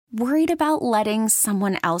Worried about letting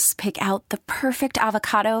someone else pick out the perfect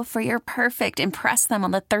avocado for your perfect impress them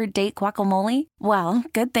on the third date guacamole? Well,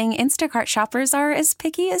 good thing Instacart shoppers are as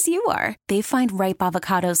picky as you are. They find ripe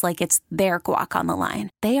avocados like it's their guac on the line.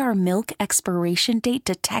 They are milk expiration date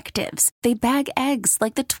detectives. They bag eggs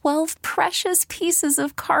like the 12 precious pieces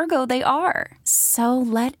of cargo they are. So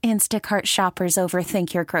let Instacart shoppers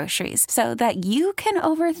overthink your groceries so that you can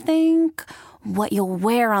overthink what you'll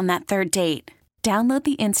wear on that third date. Download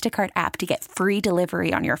the Instacart app to get free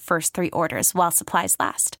delivery on your first 3 orders while supplies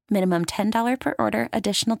last. Minimum $10 per order.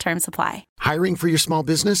 Additional terms apply. Hiring for your small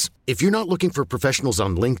business? If you're not looking for professionals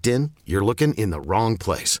on LinkedIn, you're looking in the wrong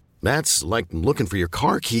place. That's like looking for your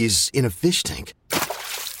car keys in a fish tank.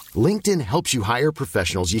 LinkedIn helps you hire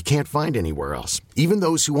professionals you can't find anywhere else, even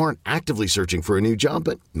those who aren't actively searching for a new job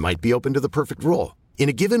but might be open to the perfect role. In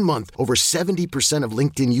a given month, over 70% of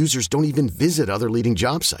LinkedIn users don't even visit other leading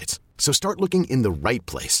job sites. So start looking in the right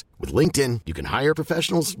place. With LinkedIn, you can hire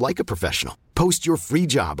professionals like a professional. Post your free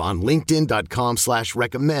job on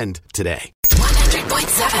linkedin.com/recommend today.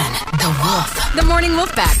 100.7 The Wolf. The Morning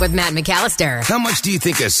Wolf Pack with Matt McAllister. How much do you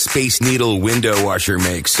think a Space Needle window washer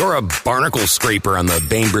makes? Or a barnacle scraper on the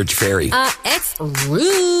Bainbridge Ferry? It's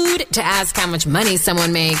rude to ask how much money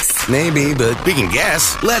someone makes. Maybe, but we can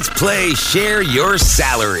guess. Let's play Share Your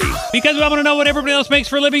Salary. Because I want to know what everybody else makes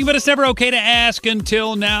for a living, but it's never okay to ask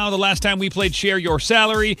until now. The last time we played Share Your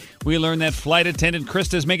Salary, we learned that flight attendant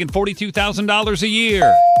Krista's making $42,000 a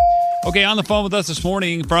year. Okay, on the phone with us this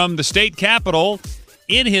morning from the state capitol,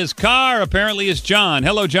 in his car apparently is John.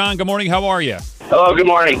 Hello, John. Good morning. How are you? Hello, good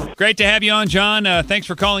morning. Great to have you on, John. Thanks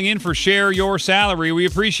for calling in for Share Your Salary. We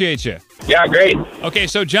appreciate you. Yeah, great. Okay,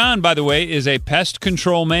 so John, by the way, is a pest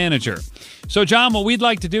control manager. So, John, what we'd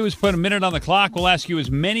like to do is put a minute on the clock. We'll ask you as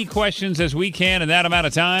many questions as we can in that amount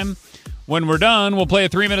of time. When we're done, we'll play a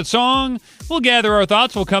 3-minute song. We'll gather our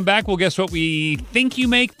thoughts. We'll come back. We'll guess what we think you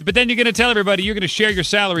make. But then you're going to tell everybody you're going to share your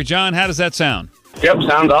salary. John, how does that sound? Yep,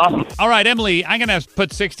 sounds awesome. All right, Emily, I'm going to have to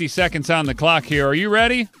put 60 seconds on the clock here. Are you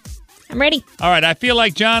ready? I'm ready. All right, I feel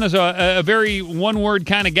like John is a very one-word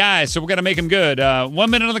kind of guy, so we're going to make him good. 1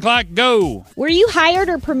 minute on the clock, go. Were you hired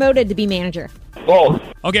or promoted to be manager? Both.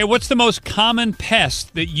 Okay, what's the most common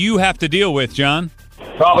pest that you have to deal with, John?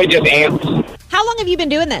 Probably just ants. How long have you been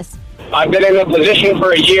doing this? I've been in the position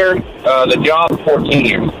for a year, the job 14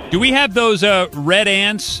 years. Do we have those red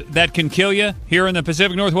ants that can kill you here in the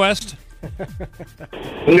Pacific Northwest?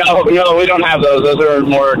 No, we don't have those. Those are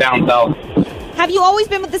more down south. Have you always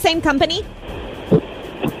been with the same company?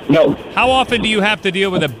 No. How often do you have to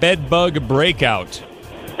deal with a bed bug breakout?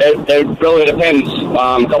 It really depends.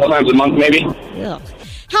 A couple times a month, maybe. Ugh.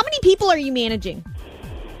 How many people are you managing?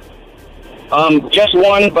 Just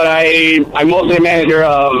one, but I'm mostly a manager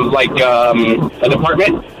of, a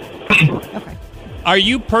department. Okay. Are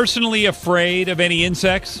you personally afraid of any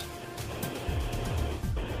insects?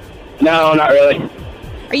 No, not really.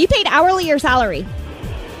 Are you paid hourly or salary?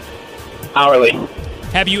 Hourly.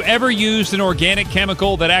 Have you ever used an organic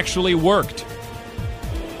chemical that actually worked?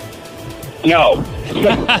 No.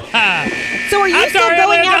 So are you still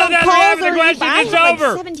going out on calls or the question is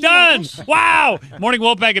over. 17 Done. questions? Wow. Morning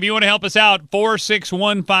Wolfpack, if you want to help us out,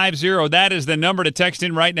 46150. That is the number to text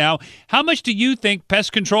in right now. How much do you think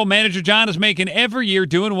Pest Control Manager John is making every year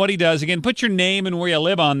doing what he does? Again, put your name and where you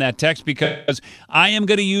live on that text because I am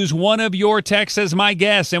going to use one of your texts as my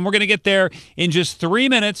guess, and we're going to get there in just 3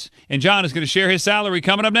 minutes, and John is going to share his salary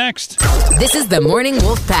coming up next. This is the Morning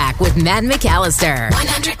Wolf Pack with Matt McAllister.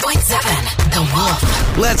 100.7 The Wolf.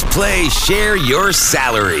 Let's play Share Your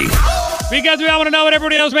Salary. Because we all want to know what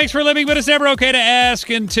everybody else makes for a living, but it's never okay to ask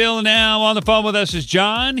until now. On the phone with us is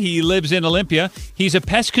John. He lives in Olympia. He's a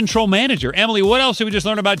pest control manager. Emily, what else did we just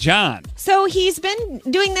learn about John? So he's been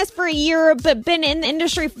doing this for a year, but been in the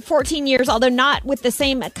industry for 14 years, although not with the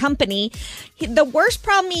same company. The worst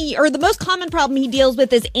problem the most common problem he deals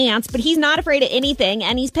with is ants, but he's not afraid of anything,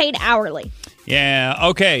 and he's paid hourly. Yeah,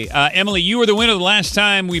 okay. Emily, you were the winner the last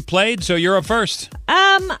time we played, so you're up first.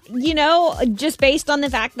 Just based on the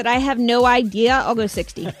fact that I have no idea, I'll go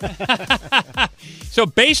 60. So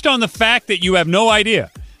based on the fact that you have no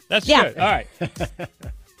idea, that's good. All right.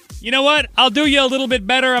 You know what? I'll do you a little bit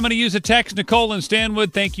better. I'm going to use a text. Nicole and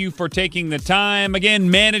Stanwood, thank you for taking the time.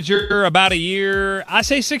 Again, manager, about a year. I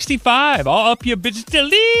say 65. I'll up you just a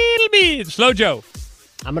little bit. Slow Joe.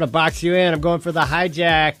 I'm going to box you in. I'm going for the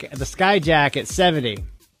Skyjack at 70.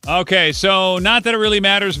 Okay, so not that it really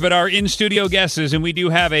matters, but our in-studio guesses, and we do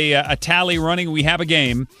have a tally running. We have a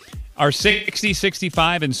game, are 60,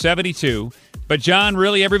 65, and 72. But, John,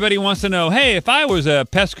 really everybody wants to know, hey, if I was a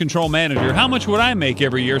pest control manager, how much would I make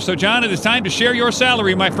every year? So, John, it is time to share your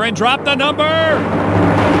salary, my friend. Drop the number.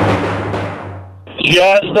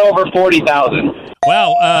 just over 40,000.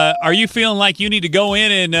 Wow. Are you feeling like you need to go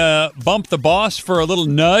in and bump the boss for a little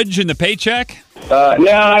nudge in the paycheck? No,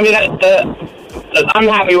 I mean, I'm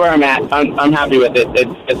happy where I'm at. I'm happy with it.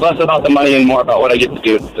 It's less about the money and more about what I get to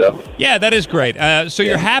do. So yeah, that is great. So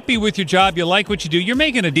you're happy with your job. You like what you do. You're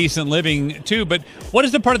making a decent living too. But what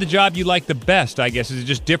is the part of the job you like the best? I guess is it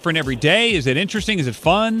just different every day? Is it interesting? Is it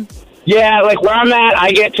fun? Yeah, like where I'm at,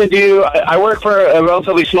 I get to do. I work for a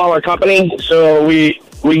relatively smaller company, so we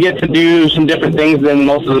get to do some different things than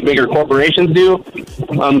most of the bigger corporations do.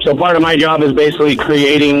 So part of my job is basically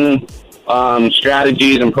creating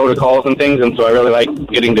strategies and protocols and things, and so I really like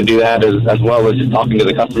getting to do that as well as just talking to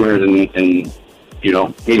the customers and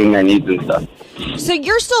meeting their needs and stuff. So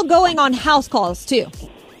you're still going on house calls too?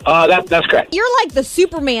 That's correct. You're like the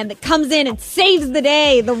Superman that comes in and saves the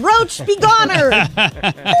day. The roach be goner.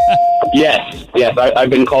 Yes. I've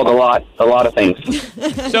been called a lot of things.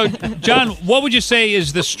 So, John, what would you say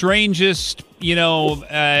is the strangest,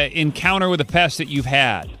 encounter with a pest that you've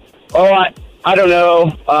had? Oh, I don't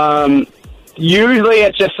know. Usually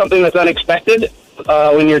it's just something that's unexpected.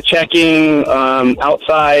 When you're checking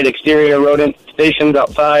outside exterior rodent stations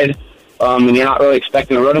outside, and you're not really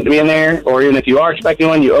expecting a rodent to be in there, or even if you are expecting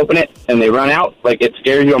one, you open it and they run out. Like, it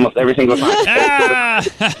scares you almost every single time.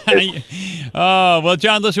 Oh, well,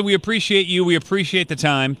 John, listen, we appreciate you. We appreciate the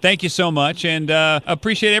time. Thank you so much, and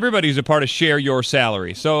appreciate everybody who's a part of Share Your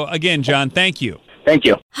Salary. So, again, John, thank you. Thank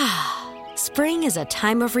you. Spring is a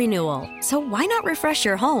time of renewal, so why not refresh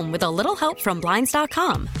your home with a little help from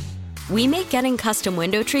Blinds.com? We make getting custom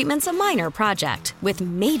window treatments a minor project with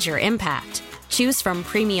major impact. Choose from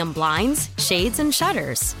premium blinds, shades, and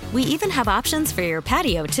shutters. We even have options for your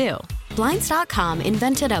patio, too. Blinds.com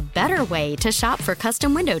invented a better way to shop for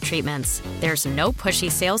custom window treatments. There's no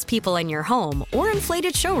pushy salespeople in your home or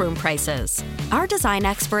inflated showroom prices. Our design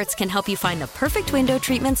experts can help you find the perfect window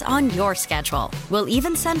treatments on your schedule. We'll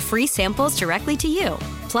even send free samples directly to you.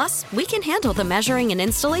 Plus, we can handle the measuring and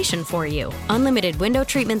installation for you. Unlimited window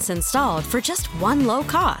treatments installed for just one low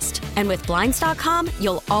cost. And with Blinds.com,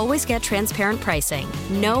 you'll always get transparent pricing.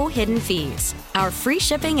 No hidden fees. Our free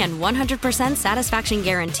shipping and 100% satisfaction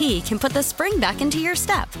guarantee can put the spring back into your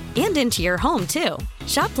step and into your home, too.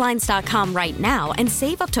 Shop Blinds.com right now and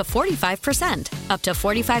save up to 45%. Up to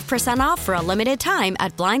 45% off for a limited time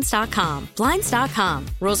at Blinds.com. Blinds.com.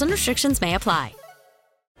 Rules and restrictions may apply.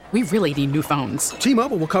 We really need new phones.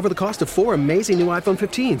 T-Mobile will cover the cost of 4 amazing new iPhone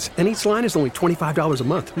 15s, and each line is only $25 a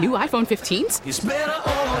month. New iPhone 15s? It's better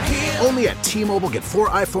over here. Only at T-Mobile, get 4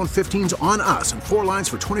 iPhone 15s on us and 4 lines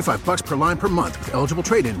for $25 per line per month with eligible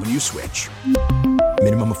trade-in when you switch.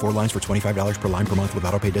 Minimum of 4 lines for $25 per line per month with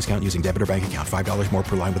autopay discount using debit or bank account. $5 more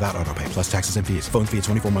per line without autopay, plus taxes and fees. Phone fee at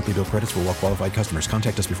 24 monthly bill credits for well-qualified customers.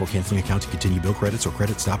 Contact us before canceling account to continue bill credits or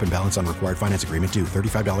credit stop and balance on required finance agreement due.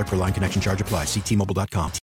 $35 per line connection charge applies. See T-Mobile.com.